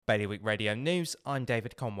Bailiwick Radio News, I'm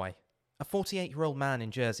David Conway. A 48-year-old man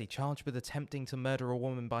in Jersey charged with attempting to murder a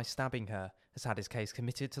woman by stabbing her has had his case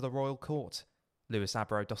committed to the Royal Court. Luis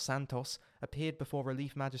Abro dos Santos appeared before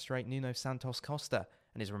Relief Magistrate Nuno Santos Costa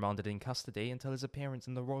and is remanded in custody until his appearance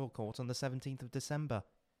in the Royal Court on the 17th of December.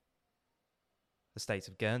 The state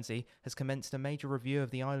of Guernsey has commenced a major review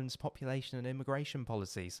of the island's population and immigration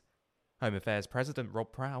policies. Home Affairs President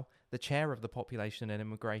Rob Prow, the chair of the Population and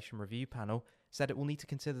Immigration Review Panel, said it will need to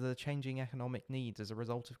consider the changing economic needs as a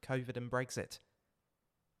result of COVID and Brexit.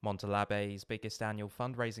 Montalabé's biggest annual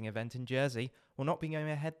fundraising event in Jersey will not be going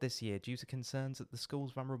ahead this year due to concerns that the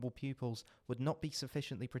school's vulnerable pupils would not be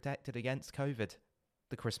sufficiently protected against COVID.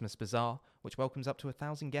 The Christmas Bazaar, which welcomes up to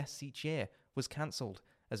 1,000 guests each year, was cancelled,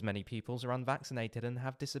 as many pupils are unvaccinated and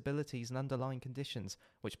have disabilities and underlying conditions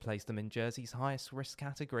which place them in Jersey's highest risk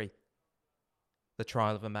category. The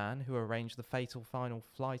trial of a man who arranged the fatal final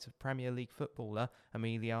flight of Premier League footballer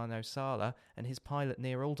Emiliano Sala and his pilot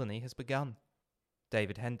near Alderney has begun.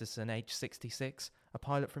 David Henderson, aged 66, a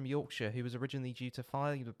pilot from Yorkshire who was originally due to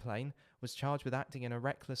fly the plane, was charged with acting in a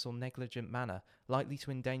reckless or negligent manner, likely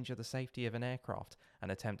to endanger the safety of an aircraft,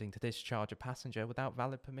 and attempting to discharge a passenger without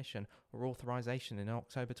valid permission or authorization in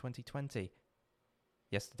October 2020.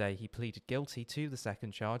 Yesterday, he pleaded guilty to the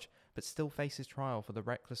second charge, but still faces trial for the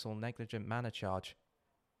reckless or negligent manner charge.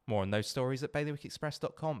 More on those stories at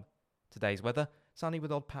bailiwickexpress.com. Today's weather, sunny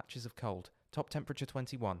with odd patches of cold. Top temperature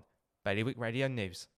 21. Bailiwick Radio News.